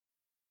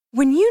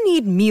When you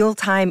need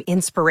mealtime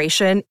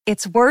inspiration,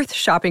 it's worth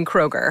shopping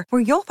Kroger,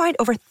 where you'll find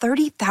over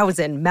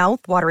 30,000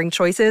 mouth-watering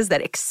choices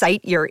that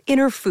excite your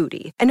inner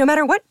foodie. And no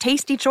matter what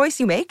tasty choice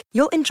you make,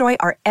 you'll enjoy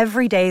our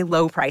everyday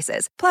low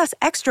prices, plus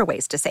extra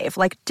ways to save,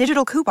 like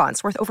digital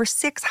coupons worth over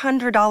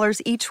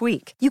 $600 each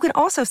week. You can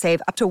also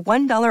save up to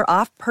 $1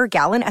 off per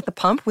gallon at the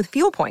pump with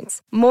fuel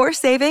points. More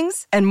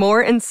savings and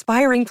more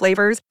inspiring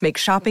flavors make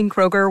shopping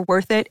Kroger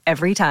worth it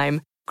every time.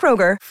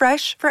 Kroger,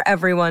 fresh for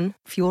everyone.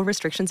 Fuel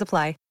restrictions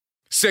apply.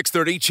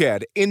 630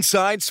 CHED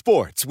Inside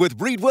Sports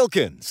with Reed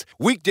Wilkins.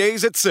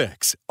 Weekdays at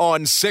 6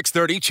 on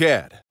 630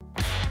 CHED.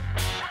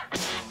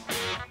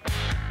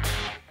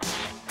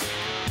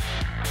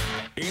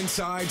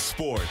 Inside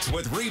Sports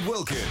with Reed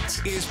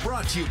Wilkins is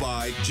brought to you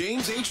by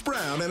James H.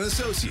 Brown and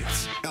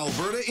Associates,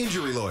 Alberta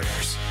Injury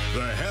Lawyers,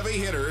 the heavy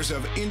hitters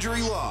of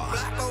injury law.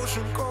 Black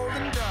ocean, cold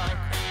and dark.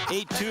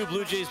 8-2,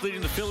 Blue Jays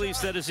leading the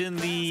Phillies. That is in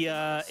the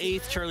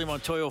 8th. Charlie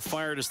Montoyo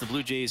fired as the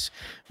Blue Jays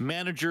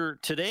manager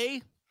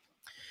today.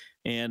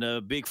 And a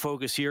big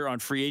focus here on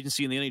free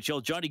agency in the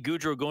NHL. Johnny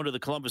Gaudreau going to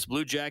the Columbus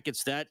Blue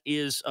Jackets. That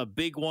is a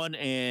big one.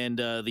 And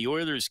the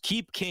Oilers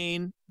keep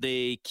Kane.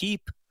 They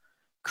keep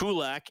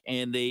Kulak.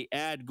 And they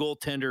add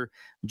goaltender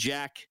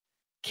Jack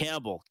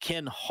Campbell.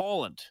 Ken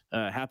Holland,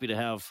 happy to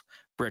have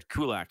Brett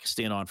Kulak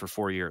staying on for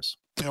 4 years.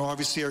 You know,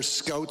 obviously our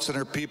scouts and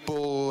our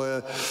people,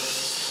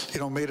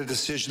 made a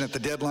decision at the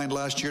deadline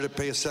last year to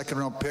pay a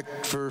second-round pick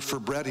for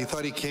Brett. He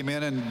thought he came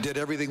in and did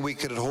everything we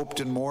could have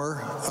hoped and more.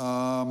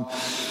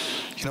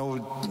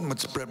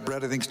 What's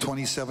Brett, I think, is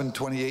 27,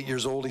 28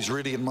 years old. He's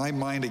really, in my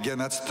mind, again,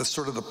 that's the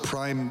sort of the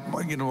prime,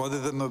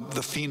 other than the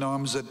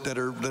phenoms that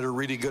are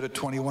really good at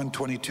 21,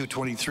 22,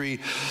 23,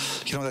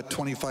 that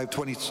 25,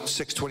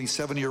 26,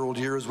 27-year-old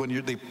years when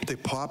they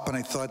pop. And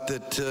I thought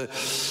that,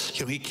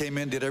 he came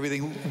in, did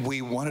everything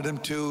we wanted him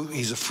to.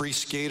 He's a free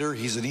skater.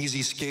 He's an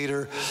easy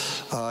skater.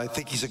 I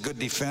think he's a good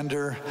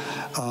defender.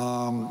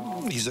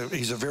 He's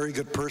a very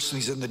good person.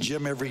 He's in the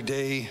gym every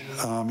day.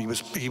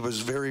 He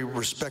was very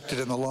respected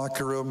in the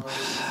locker room.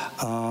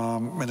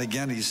 And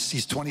again,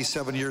 he's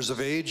 27 years of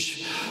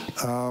age.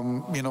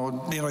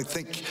 I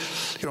think,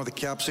 the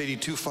cap's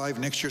 82.5.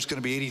 Next year's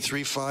going to be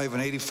 83.5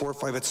 and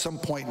 84.5. At some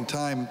point in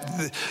time,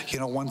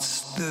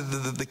 once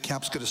the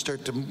cap's going to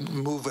start to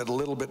move at a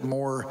little bit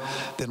more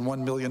than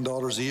 $1 million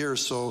a year.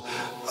 So,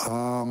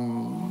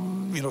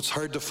 it's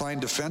hard to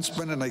find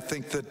defensemen, and I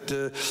think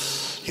that,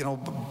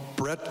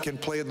 Brett can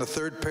play in the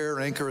third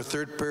pair, anchor a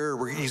third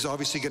pair. He's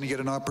obviously going to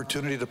get an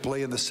opportunity to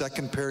play in the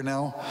second pair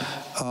now.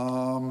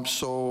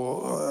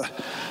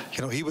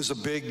 He was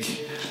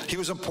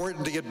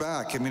important to get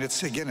back. I mean,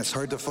 it's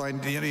hard to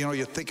find,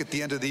 you think at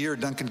the end of the year,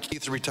 Duncan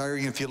Keith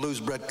retiring, if you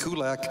lose Brett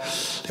Kulak,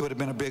 it would have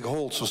been a big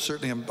hole. So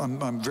certainly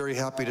I'm very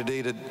happy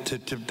today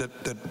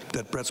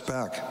that Brett's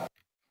back.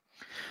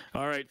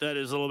 All right, that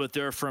is a little bit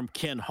there from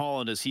Ken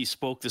Holland as he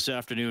spoke this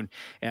afternoon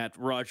at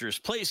Rogers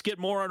Place. Get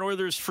more on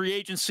Oilers free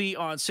agency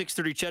on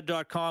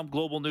 630ched.com,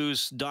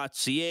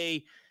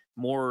 globalnews.ca.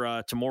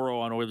 More tomorrow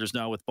on Oilers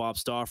Now with Bob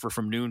Stauffer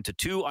from noon to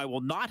 2. I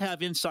will not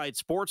have Inside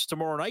Sports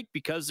tomorrow night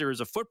because there is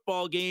a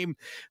football game.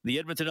 The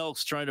Edmonton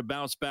Elks trying to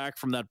bounce back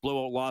from that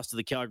blowout loss to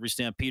the Calgary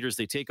Stampeders.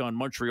 They take on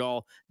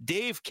Montreal.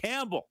 Dave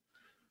Campbell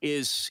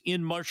is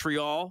in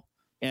Montreal,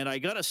 and I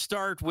got to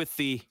start with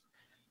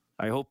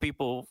I hope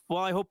people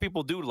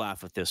do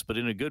laugh at this, but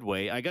in a good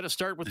way. I got to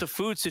start with the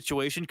food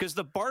situation because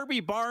the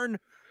Barbie Barn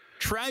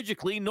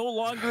tragically no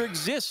longer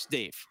exists,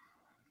 Dave.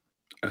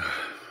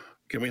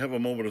 Can we have a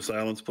moment of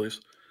silence,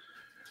 please?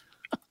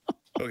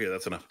 Okay,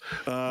 that's enough.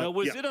 Now,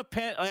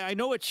 I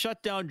know it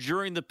shut down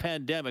during the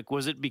pandemic.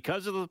 Was it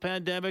because of the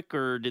pandemic,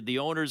 or did the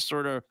owners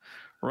sort of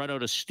run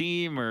out of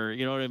steam, or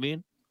you know what I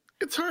mean?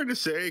 It's hard to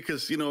say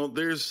because, let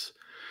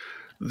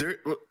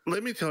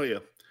me tell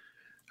you,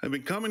 I've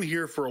been coming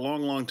here for a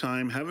long, long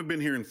time. Haven't been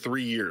here in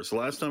 3 years. The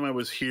last time I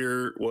was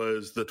here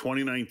was the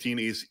 2019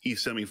 East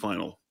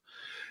semifinal.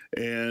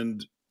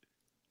 And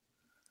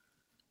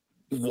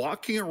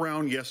walking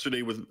around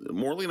yesterday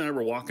Morley and I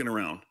were walking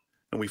around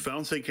and we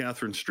found St.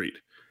 Catherine Street.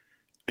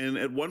 And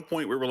at one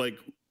point we were like,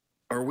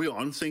 are we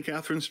on St.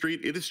 Catherine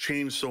Street? It has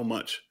changed so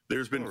much.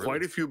 There's been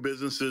quite a few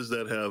businesses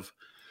that have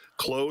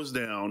closed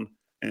down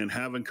and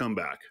haven't come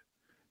back.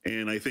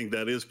 And I think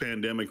that is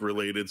pandemic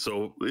related.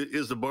 So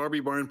is the Barbie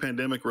Barn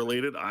pandemic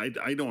related? I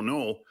don't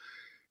know.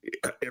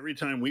 Every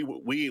time we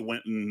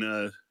went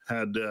and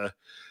had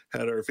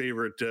our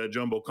favorite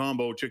jumbo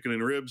combo, chicken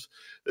and ribs,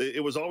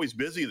 it was always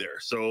busy there.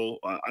 So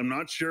I'm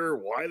not sure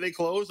why they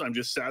closed. I'm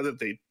just sad that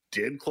they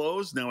did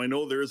close. Now I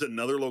know there is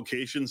another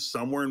location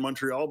somewhere in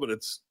Montreal, but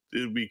it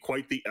would be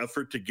quite the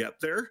effort to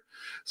get there.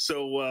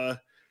 So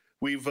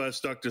we've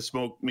stuck to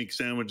smoked meat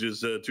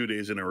sandwiches 2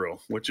 days in a row,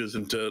 which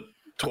isn't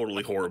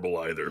totally horrible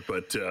either.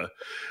 But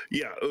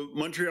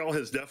Montreal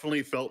has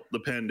definitely felt the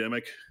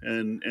pandemic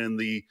and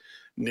the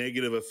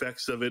negative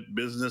effects of it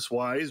business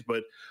wise.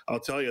 But I'll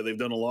tell you, they've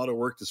done a lot of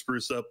work to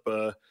spruce up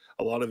a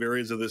lot of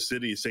areas of the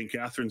city. St.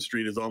 Catherine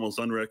Street is almost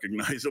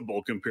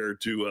unrecognizable compared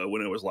to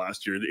when it was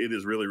last year. It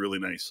is really, really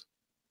nice.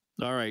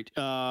 All right.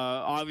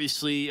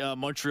 Obviously,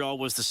 Montreal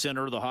was the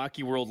center of the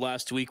hockey world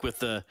last week with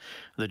the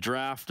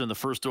draft and the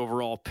first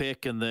overall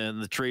pick, and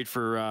then the trade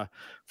for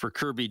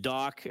Kirby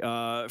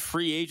Dach.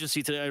 Free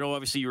agency today. I know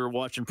obviously you were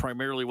watching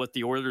primarily what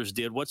the Oilers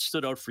did. What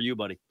stood out for you,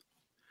 buddy?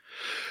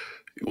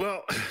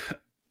 Well,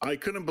 I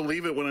couldn't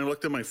believe it when I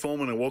looked at my phone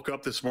when I woke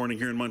up this morning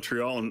here in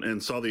Montreal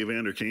and saw the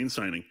Evander Kane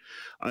signing.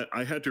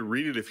 I had to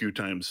read it a few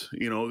times,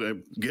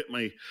 get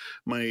my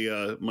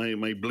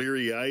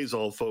bleary eyes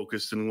all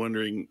focused and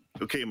wondering,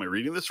 okay, am I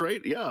reading this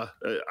right? Yeah,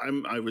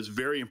 I was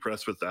very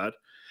impressed with that,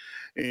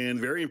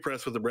 and very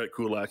impressed with the Brett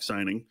Kulak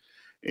signing.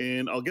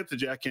 And I'll get to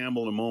Jack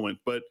Campbell in a moment,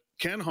 but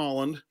Ken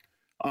Holland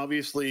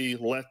obviously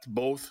let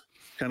both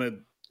kind of,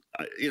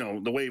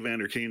 the way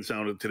Evander Kane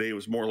sounded today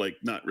was more like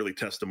not really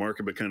test the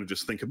market, but kind of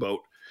just think about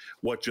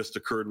what just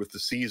occurred with the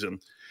season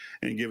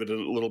and give it a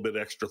little bit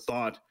extra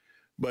thought.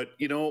 But,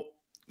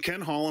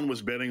 Ken Holland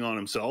was betting on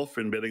himself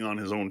and betting on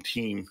his own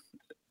team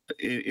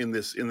in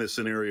this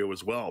scenario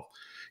as well.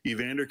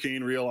 Evander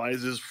Kane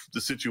realizes the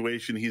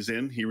situation he's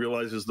in. He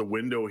realizes the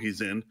window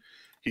he's in.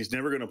 He's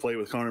never going to play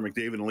with Connor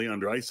McDavid and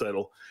Leon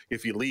Draisaitl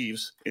if he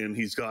leaves. And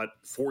he's got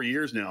 4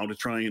 years now to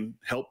try and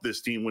help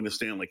this team win a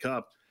Stanley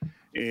Cup.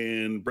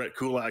 And Brett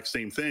Kulak,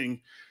 same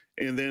thing.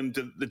 And then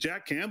the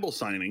Jack Campbell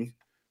signing,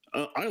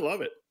 I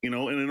love it, and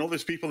I know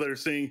there's people that are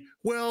saying,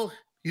 well,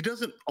 he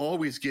doesn't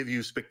always give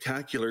you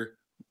spectacular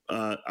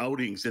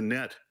outings in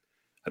net.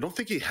 I don't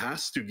think he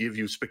has to give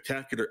you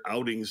spectacular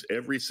outings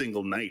every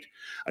single night.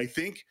 I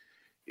think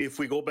if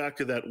we go back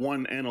to that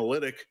one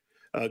analytic,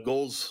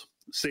 goals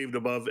saved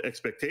above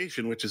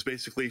expectation, which is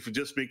basically if you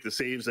just make the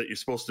saves that you're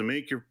supposed to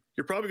make, you're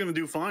probably going to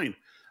do fine.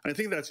 I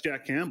think that's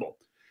Jack Campbell.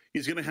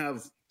 He's going to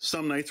have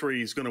some nights where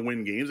he's going to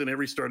win games, and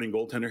every starting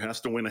goaltender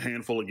has to win a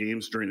handful of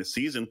games during the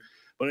season.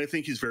 But I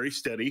think he's very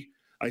steady.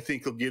 I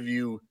think he'll give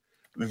you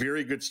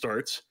very good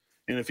starts.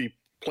 And if he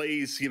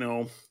plays,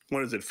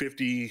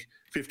 50,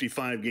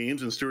 55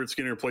 games and Stuart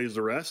Skinner plays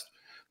the rest,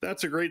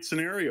 that's a great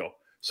scenario.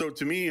 So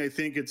to me, I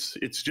think it's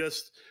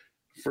just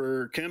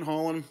for Ken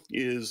Holland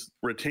is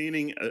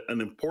retaining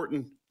an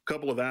important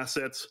couple of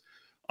assets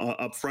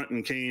up front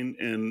in Kane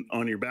and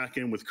on your back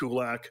end with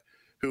Kulak,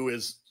 who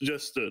is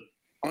just an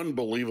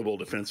unbelievable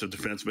defensive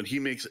defenseman. He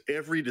makes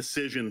every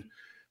decision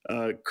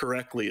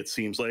correctly, it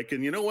seems like.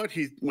 And you know what?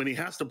 When he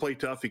has to play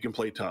tough, he can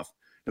play tough.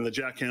 And the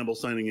Jack Campbell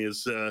signing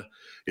is a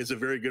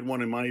very good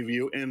one in my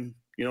view. And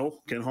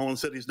Ken Holland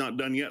said he's not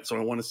done yet, so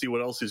I want to see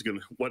what else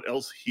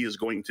he is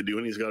going to do.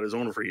 And he's got his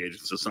own free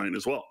agents to sign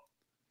as well.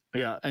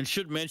 Yeah, and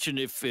should mention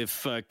if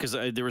because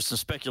there was some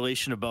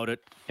speculation about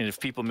it, and if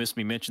people missed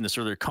me mention this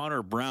earlier,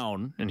 Connor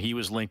Brown, and he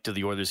was linked to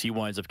the Oilers. He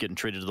winds up getting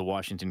traded to the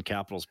Washington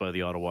Capitals by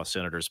the Ottawa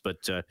Senators.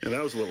 But that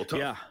was a little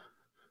tough.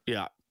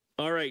 Yeah.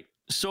 All right,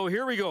 so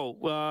here we go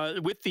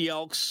with the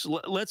Elks.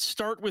 Let's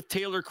start with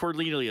Taylor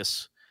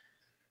Cornelius.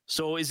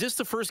 So is this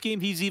the first game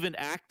he's even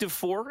active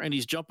for, and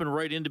he's jumping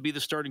right in to be the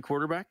starting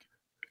quarterback?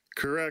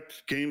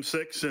 Correct. Game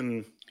 6,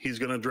 and he's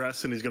going to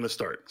dress and he's going to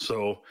start.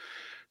 So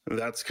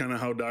that's kind of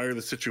how dire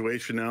the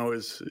situation now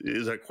is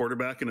at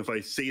quarterback. And if I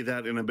say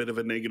that in a bit of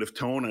a negative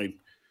tone,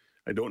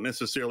 I don't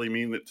necessarily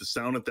mean it to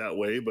sound it that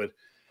way, but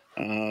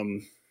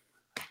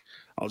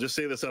I'll just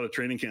say this out of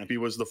training camp. He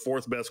was the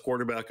 4th best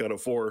quarterback out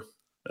of 4,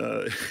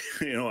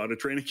 out of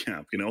training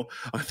camp.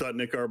 I thought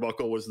Nick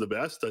Arbuckle was the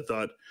best. I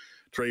thought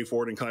Trey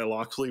Ford and Kyle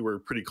Loxley were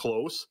pretty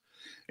close.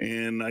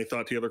 And I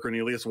thought Taylor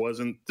Cornelius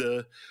wasn't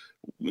in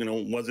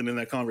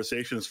that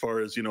conversation as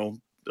far as,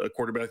 a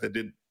quarterback that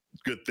did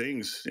good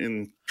things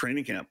in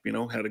training camp,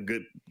 had a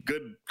good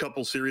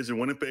couple series in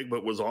Winnipeg,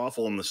 but was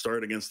awful in the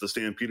start against the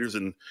Stampeders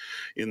in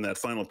that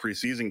final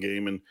preseason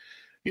game. And,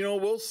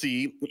 we'll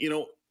see,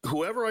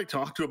 whoever I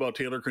talk to about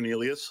Taylor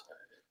Cornelius,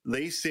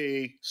 they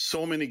say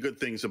so many good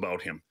things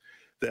about him,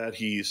 that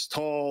he's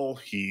tall,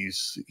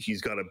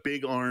 he's got a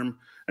big arm.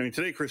 I mean,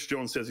 today Chris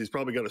Jones says he's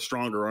probably got a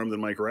stronger arm than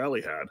Mike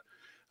Riley had,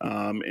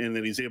 and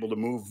that he's able to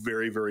move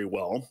very, very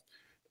well.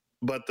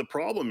 But the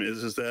problem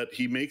is that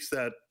he makes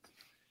that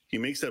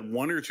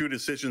 1 or 2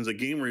 decisions a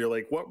game where you're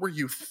like, what were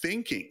you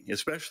thinking?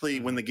 Especially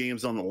when the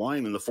game's on the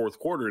line in the 4th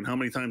quarter. And how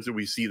many times did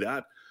we see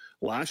that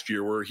last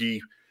year where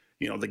he,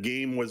 the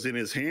game was in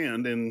his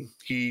hand and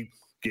he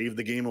gave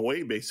the game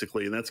away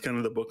basically. And that's kind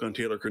of the book on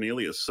Taylor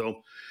Cornelius.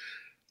 So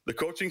the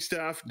coaching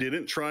staff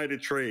didn't try to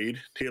trade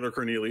Taylor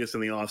Cornelius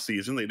in the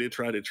offseason. They did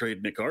try to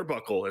trade Nick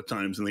Arbuckle at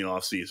times in the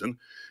offseason,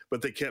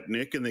 but they kept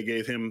Nick and they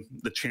gave him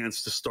the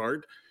chance to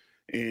start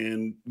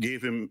and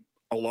gave him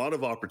a lot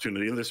of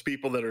opportunity. And there's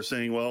people that are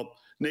saying, well,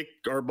 Nick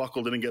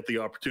Arbuckle didn't get the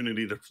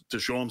opportunity to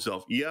show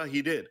himself. Yeah,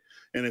 he did.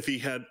 And if he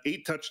had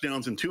 8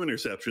 touchdowns and 2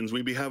 interceptions,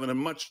 we'd be having a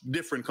much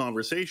different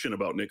conversation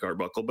about Nick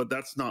Arbuckle, but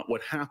that's not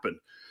what happened.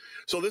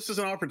 So this is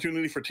an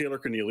opportunity for Taylor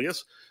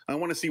Cornelius. I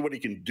want to see what he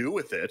can do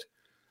with it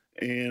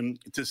and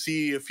to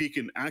see if he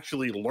can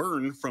actually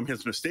learn from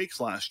his mistakes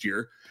last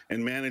year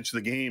and manage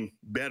the game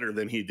better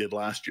than he did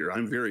last year.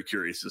 I'm very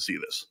curious to see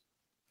this.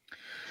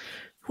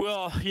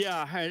 Well,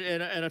 yeah,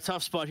 and a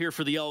tough spot here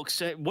for the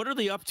Elks. What are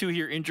they up to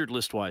here injured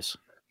list-wise?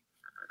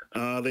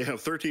 They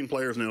have 13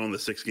 players now on the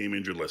 6-game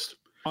injured list.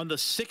 On the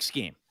 6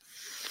 game?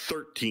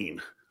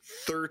 13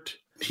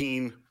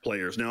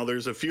 players. Now,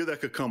 there's a few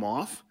that could come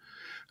off.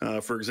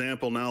 For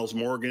example, Niles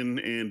Morgan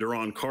and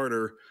Duron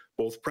Carter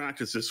both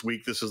practice this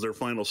week. This is their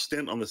final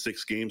stint on the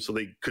 6 games, so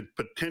they could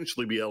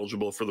potentially be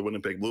eligible for the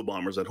Winnipeg Blue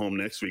Bombers at home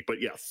next week. But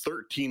yeah,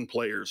 13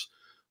 players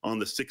on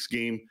the 6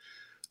 game.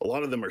 A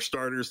lot of them are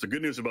starters. The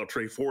good news about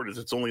Trey Ford is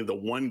it's only the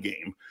 1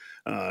 game,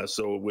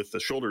 so with the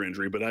shoulder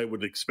injury, but I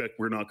would expect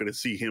we're not going to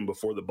see him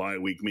before the bye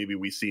week. Maybe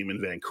we see him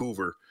in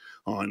Vancouver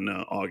on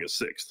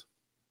August 6th.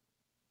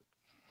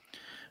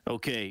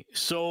 Okay,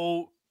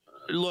 so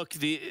look,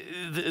 the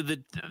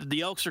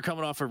Elks are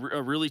coming off a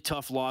really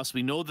tough loss.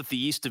 We know that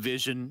the East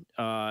Division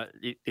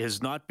it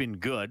has not been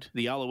good.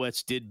 The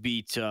Alouettes did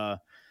beat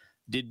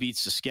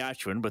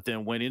Saskatchewan, but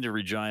then went into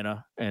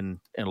Regina and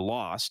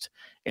lost.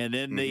 And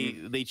then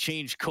they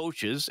changed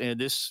coaches, and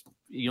this,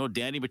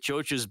 Danny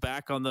Maciocia is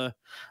back on the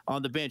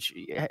bench.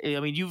 I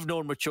mean, you've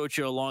known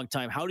Maciocia a long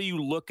time. How do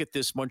you look at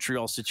this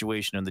Montreal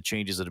situation and the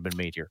changes that have been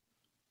made here?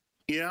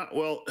 Yeah,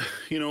 well,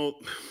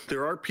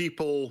 there are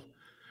people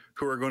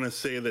who are going to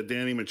say that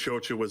Danny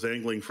Maciocia was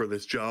angling for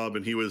this job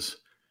and he was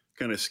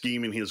kind of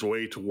scheming his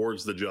way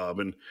towards the job.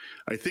 And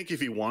I think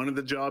if he wanted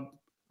the job,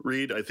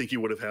 Reed, I think he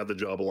would have had the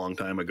job a long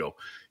time ago.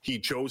 He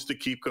chose to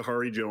keep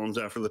Kahari Jones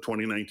after the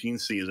 2019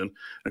 season. And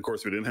of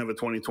course, we didn't have a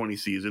 2020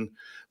 season,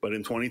 but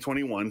in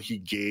 2021, he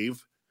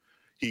gave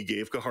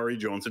Kahari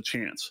Jones a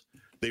chance.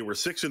 They were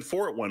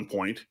 6-4 at one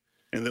point,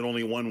 and then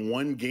only won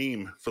 1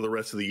 game for the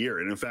rest of the year.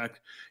 And in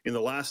fact, in the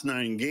last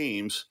 9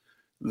 games,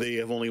 they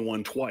have only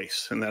won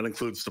twice, and that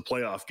includes the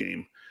playoff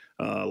game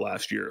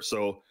last year.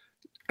 So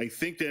I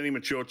think Danny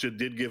Maciocia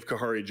did give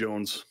Kahari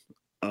Jones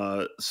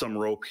some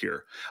rope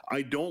here.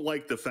 I don't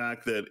like the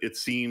fact that it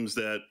seems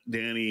that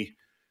Danny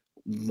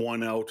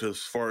won out as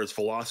far as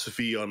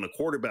philosophy on the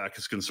quarterback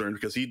is concerned,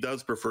 because he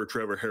does prefer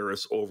Trevor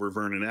Harris over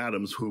Vernon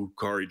Adams, who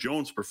Kahari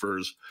Jones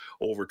prefers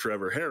over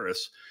Trevor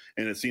Harris.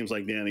 And it seems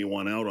like Danny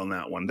won out on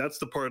that one. That's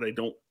the part I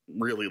don't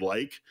really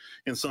like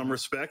in some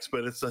respects,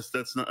 but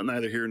that's not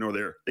neither here nor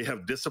there. They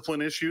have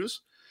discipline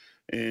issues,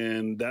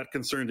 and that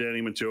concerned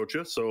Danny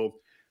Maciocia. So,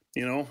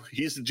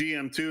 he's the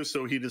GM too.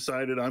 So he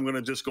decided, I'm going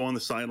to just go on the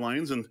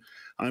sidelines, and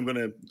I'm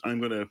going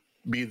to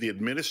be the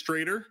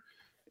administrator.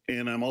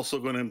 And I'm also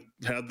going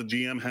to have the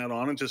GM hat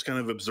on and just kind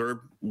of observe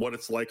what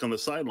it's like on the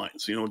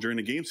sidelines, during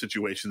the game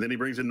situation. Then he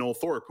brings in Noel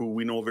Thorpe, who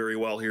we know very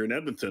well here in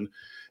Edmonton,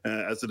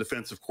 as the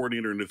defensive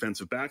coordinator and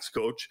defensive backs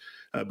coach.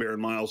 Baron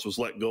Miles was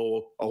let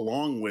go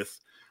along with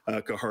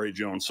Kahari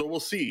Jones. So we'll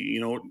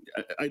see.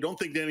 I don't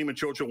think Danny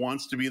Maciocia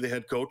wants to be the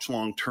head coach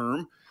long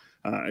term.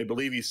 I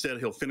believe he said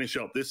he'll finish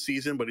out this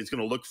season, but he's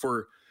going to look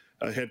for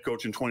a head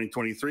coach in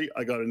 2023.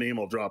 I got a name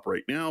I'll drop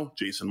right now,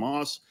 Jason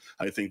Maas.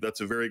 I think that's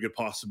a very good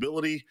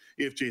possibility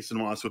if Jason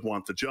Maas would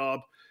want the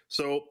job.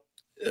 So,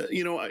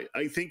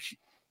 I think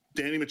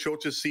Danny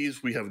Maciocia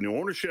sees we have new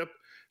ownership.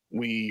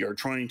 We are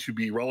trying to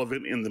be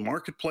relevant in the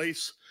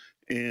marketplace,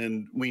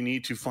 and we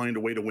need to find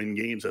a way to win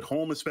games at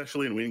home,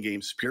 especially, and win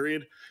games,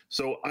 period.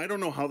 So I don't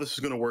know how this is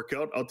going to work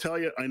out. I'll tell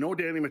you, I know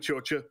Danny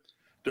Maciocia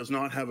does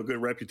not have a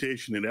good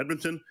reputation in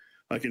Edmonton.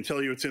 I can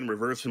tell you it's in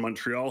reverse in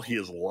Montreal. He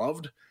is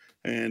loved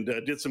and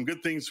did some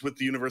good things with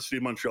the University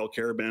of Montreal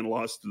Carabin,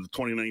 lost to the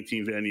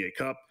 2019 Vanier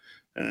Cup,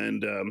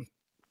 and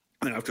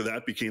after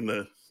that became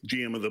the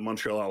GM of the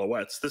Montreal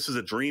Alouettes. This is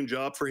a dream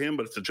job for him,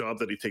 but it's a job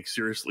that he takes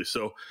seriously.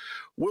 So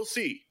we'll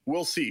see.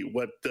 We'll see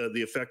what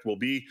the effect will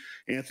be.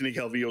 Anthony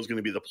Calvillo is going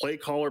to be the play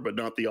caller, but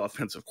not the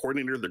offensive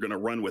coordinator. They're going to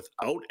run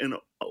without an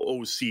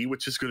OC,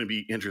 which is going to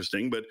be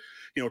interesting. But,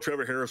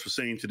 Trevor Harris was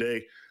saying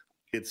today,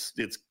 it's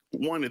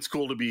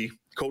cool to be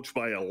coached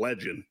by a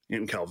legend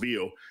in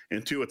Calvillo,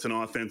 and 2, it's an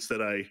offense that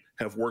I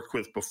have worked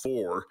with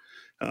before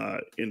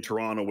in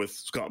Toronto with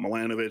Scott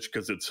Milanovich,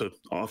 because it's an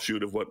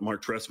offshoot of what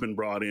Mark Trestman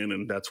brought in,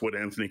 and that's what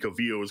Anthony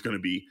Calvillo is going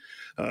to be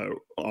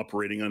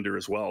operating under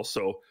as well.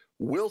 So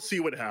we'll see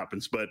what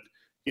happens, but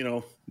they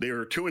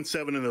are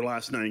 2-7 in their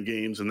last 9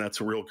 games, and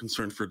that's a real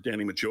concern for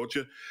Danny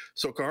Maciocia.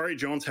 So Kahari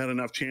Jones had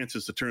enough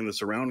chances to turn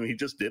this around, and he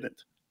just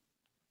didn't.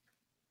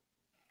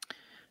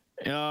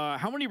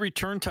 How many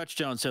return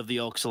touchdowns have the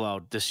Elks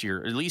allowed this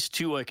year? At least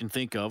 2 I can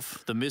think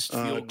of. The missed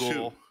field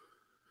goal.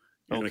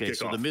 Okay,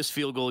 so the missed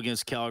field goal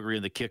against Calgary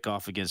and the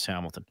kickoff against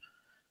Hamilton.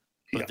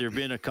 But there have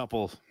been a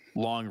couple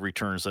long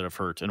returns that have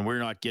hurt, and we're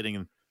not getting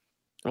them.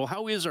 Well,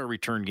 how is our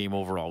return game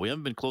overall? We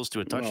haven't been close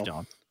to a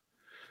touchdown.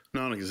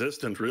 Well,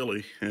 non-existent,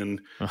 really.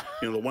 And,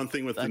 the one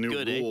thing with the new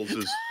rules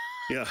is,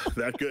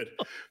 that good.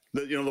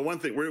 The one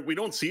thing, we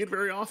don't see it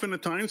very often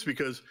at times,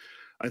 because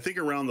I think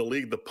around the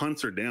league, the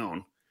punts are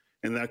down.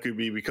 And that could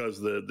be because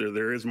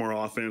there is more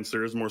offense,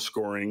 there is more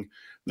scoring,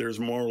 there's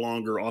more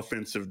longer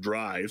offensive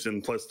drives,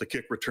 and plus the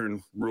kick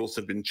return rules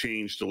have been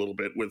changed a little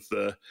bit with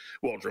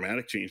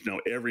dramatic change. Now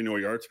every no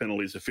yards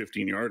penalty is a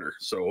 15-yarder,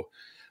 so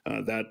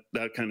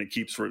that kind of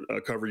keeps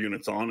cover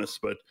units honest.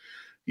 But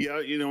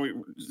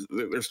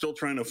they're still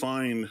trying to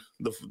find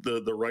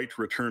the right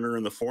returner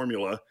in the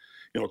formula.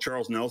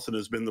 Charles Nelson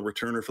has been the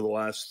returner for the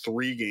last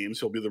 3 games.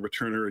 He'll be the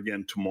returner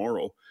again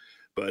tomorrow.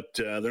 But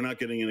they're not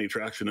getting any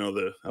traction out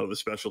of the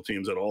special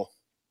teams at all.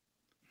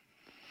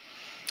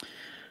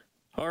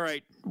 All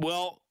right.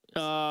 Well,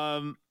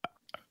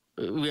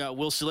 yeah,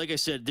 we'll see. Like I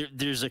said,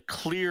 there's a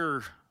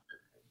clear,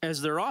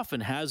 as there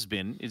often has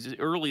been,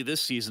 early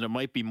this season, it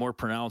might be more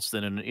pronounced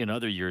than in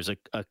other years,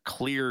 a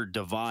clear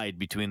divide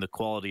between the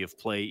quality of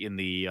play in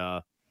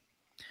the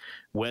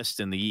West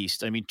and the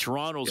East. I mean,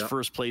 Toronto's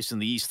first place in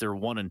the East, they're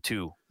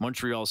 1-2.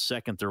 Montreal's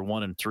second, they're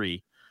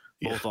 1-3.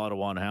 Both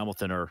Ottawa and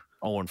Hamilton are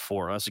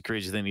 0-4. That's the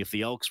crazy thing. If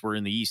the Elks were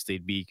in the East,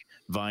 they'd be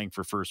vying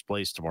for first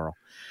place tomorrow.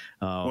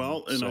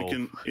 I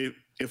can,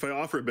 if I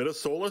offer a bit of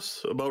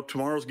solace about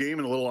tomorrow's game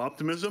and a little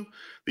optimism,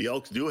 the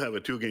Elks do have a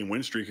 2-game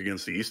win streak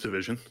against the East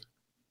Division,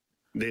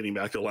 dating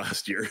back to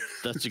last year.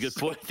 That's a good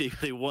point.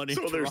 They won in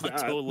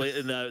Toronto late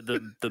in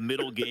the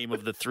middle game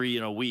of the 3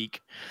 in a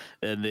week,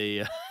 and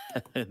they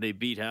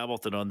beat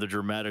Hamilton on the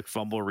dramatic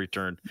fumble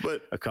return.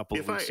 But a couple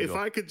of weeks ago. If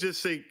I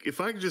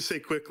could just say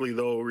quickly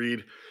though,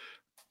 Reed,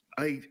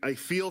 I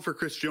feel for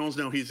Chris Jones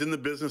now. He's in the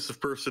business of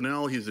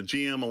personnel. He's a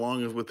GM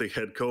along with the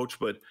head coach,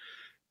 but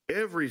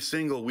every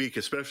single week,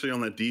 especially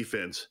on that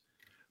defense,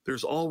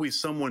 there's always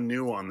someone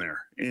new on there.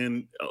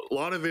 And a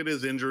lot of it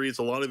is injuries.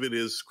 A lot of it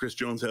is Chris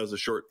Jones has a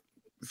short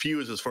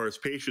fuse as far as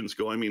patience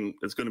go. I mean,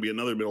 it's going to be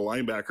another middle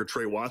linebacker,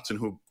 Trey Watson,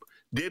 who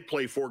did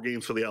play 4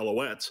 games for the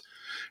Alouettes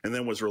and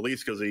then was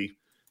released because he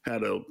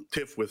had a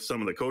tiff with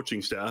some of the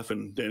coaching staff,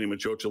 and Danny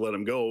Machocha let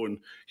him go, and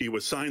he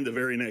was signed the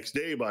very next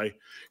day by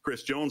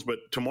Chris Jones. But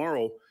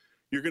tomorrow,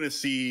 you're going to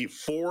see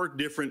 4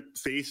 different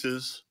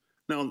faces.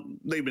 Now,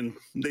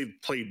 they've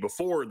played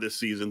before this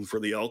season for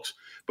the Elks,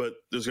 but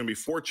there's going to be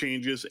 4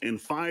 changes, and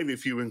 5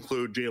 if you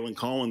include Jalen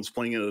Collins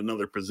playing at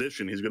another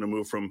position. He's going to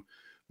move from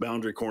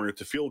boundary corner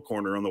to field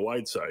corner on the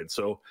wide side.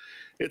 So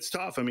it's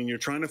tough. I mean, you're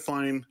trying to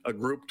find a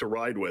group to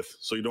ride with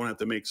so you don't have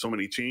to make so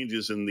many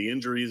changes, and the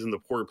injuries and the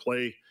poor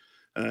play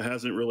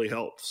hasn't really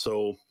helped.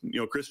 So,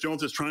 Chris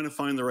Jones is trying to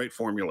find the right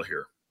formula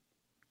here.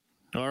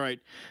 All right.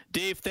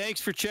 Dave,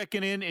 thanks for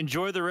checking in.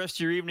 Enjoy the rest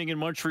of your evening in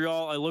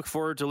Montreal. I look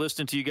forward to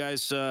listening to you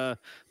guys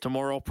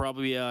tomorrow.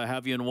 Probably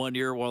have you in one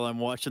ear while I'm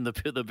watching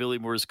the Billy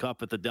Moores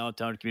Cup at the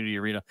Downtown Community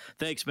Arena.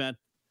 Thanks, man.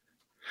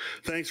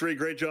 Thanks, Ray.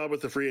 Great job with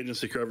the free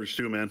agency coverage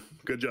too, man.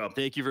 Good job.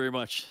 Thank you very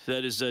much.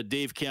 That is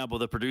Dave Campbell,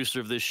 the producer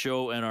of this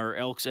show and our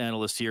Elks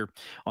analyst here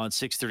on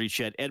 6:30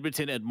 CHED.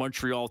 Edmonton at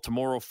Montreal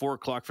tomorrow, 4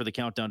 o'clock for the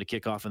countdown to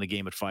kick off in the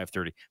game at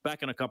 5:30.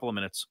 Back in a couple of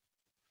minutes.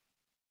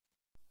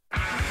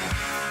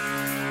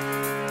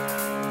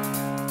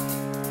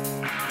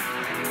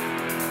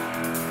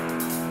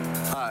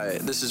 Hi,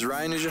 this is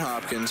Ryan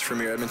Nugent-Hopkins from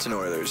your Edmonton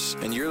Oilers,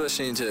 and you're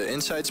listening to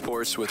Inside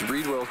Sports with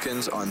Reed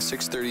Wilkins on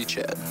 630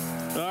 CHED.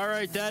 All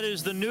right, that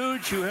is the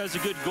Nuge, who has a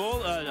good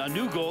goal, a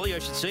new goalie, I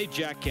should say,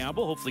 Jack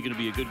Campbell. Hopefully going to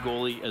be a good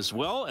goalie as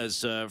well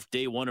as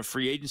day 1 of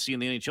free agency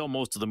in the NHL.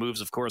 Most of the moves,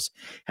 of course,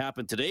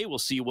 happen today. We'll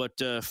see what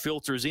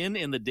filters in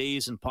the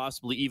days and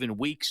possibly even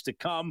weeks to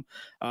come.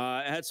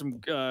 I had some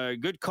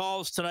good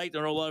calls tonight. I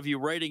know a lot of you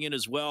writing in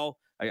as well.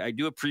 I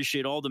do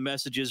appreciate all the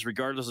messages,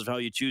 regardless of how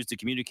you choose to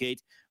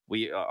communicate.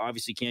 We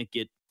obviously can't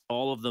get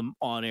all of them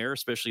on air,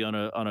 especially on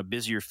a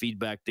busier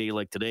feedback day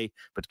like today.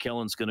 But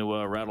Kellen's going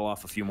to rattle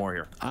off a few more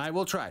here. I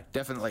will try,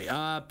 definitely.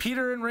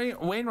 Peter and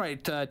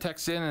Wainwright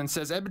texts in and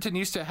says Edmonton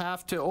used to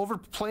have to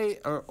overpay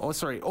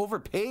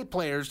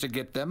players to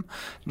get them.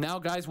 Now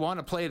guys want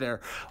to play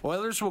there.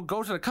 Oilers will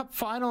go to the Cup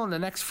final in the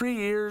next 3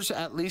 years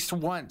at least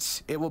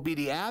once. It will be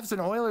the Avs and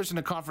Oilers in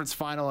the conference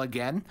final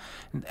again,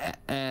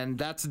 and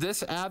that's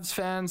this Avs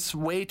fans'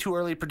 way too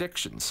early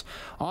predictions.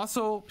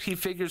 Also, he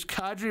figures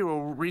Kadri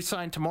will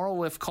re-sign tomorrow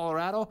with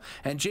Colorado,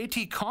 and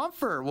JT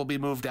Compher will be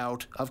moved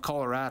out of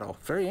Colorado.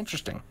 Very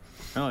interesting.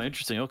 Oh,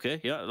 interesting. Okay.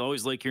 Yeah,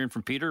 always like hearing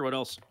from Peter. What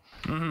else?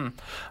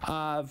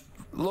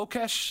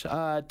 Lokesh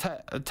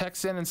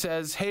texts in and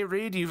says, hey,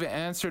 Reed, you've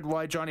answered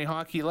why Johnny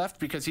Hockey left,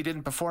 because he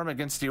didn't perform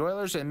against the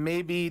Oilers, and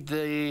maybe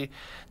they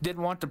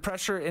didn't want the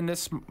pressure in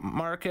this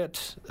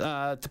market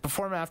to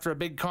perform after a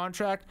big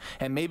contract,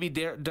 and maybe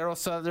Daryl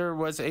Sutter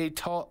was a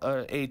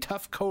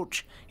tough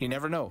coach. You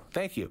never know.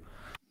 Thank you.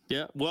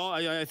 Yeah, well,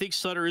 I think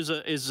Sutter is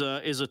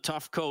a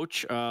tough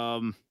coach.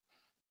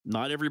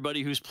 Not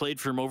everybody who's played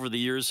for him over the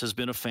years has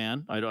been a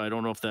fan. I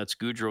don't know if that's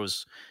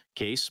Goudreau's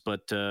case,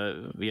 but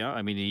yeah,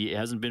 I mean, he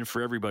hasn't been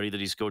for everybody that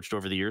he's coached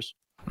over the years.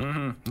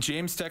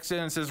 James texts in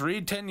and says,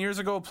 Reed, 10 years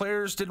ago,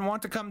 players didn't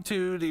want to come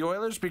to the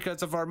Oilers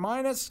because of our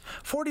minus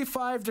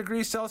 45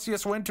 degrees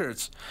Celsius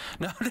winters.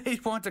 Now they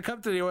want to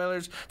come to the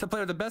Oilers to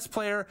play with the best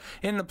player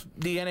in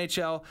the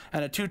NHL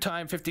and a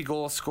 2-time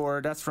 50-goal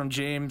scorer. That's from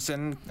James.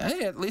 And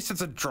hey, at least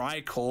it's a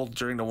dry cold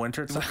during the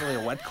winter. It's not really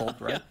a wet cold,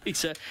 right? Yeah,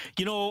 exactly.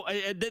 You know,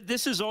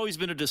 this has always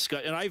been a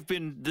discussion, and I've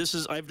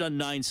done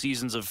 9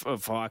 seasons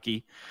of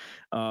hockey.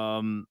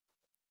 And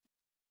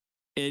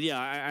yeah,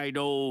 I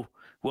know.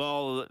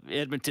 Well,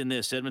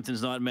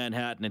 Edmonton's not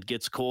Manhattan. It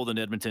gets cold in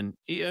Edmonton.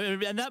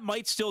 And that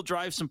might still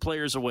drive some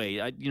players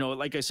away.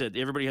 Like I said,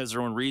 everybody has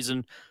their own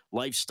reason,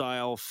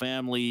 lifestyle,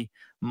 family,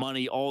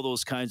 money, all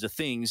those kinds of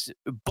things.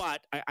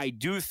 But I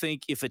do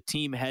think if a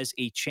team has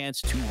a chance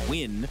to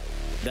win,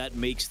 that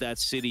makes that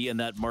city and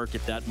that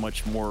market that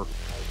much more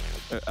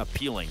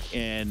appealing.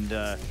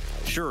 And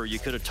sure, you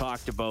could have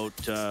talked about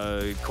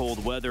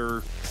cold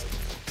weather.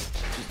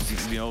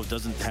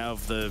 Doesn't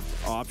have the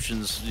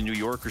options New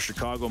York or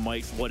Chicago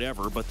might,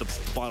 whatever. But the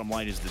bottom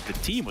line is that the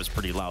team was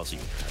pretty lousy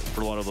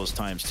for a lot of those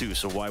times too.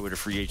 So why would a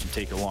free agent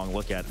take a long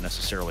look at it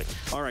necessarily?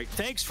 All right,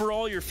 thanks for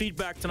all your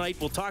feedback tonight.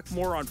 We'll talk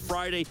more on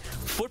Friday.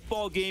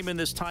 Football game in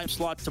this time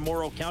slot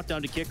tomorrow.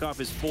 Countdown to kickoff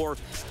is 4,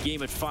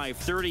 game at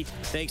 5:30.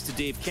 Thanks to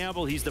Dave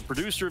Campbell. He's the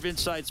producer of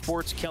Inside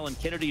Sports. Kellen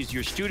Kennedy is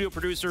your studio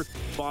producer.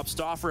 Bob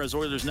Stauffer has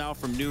Oilers Now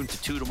from noon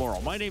to 2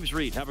 tomorrow. My name's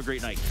Reed. Have a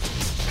great night.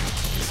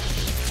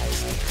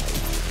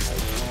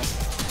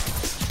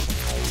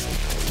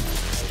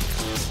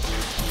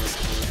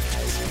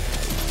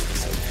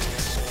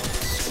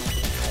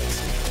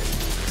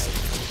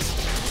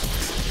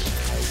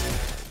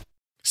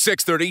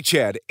 630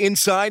 CHED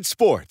Inside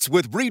Sports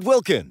with Reed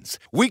Wilkins.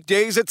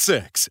 Weekdays at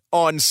 6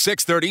 on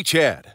 630 CHED.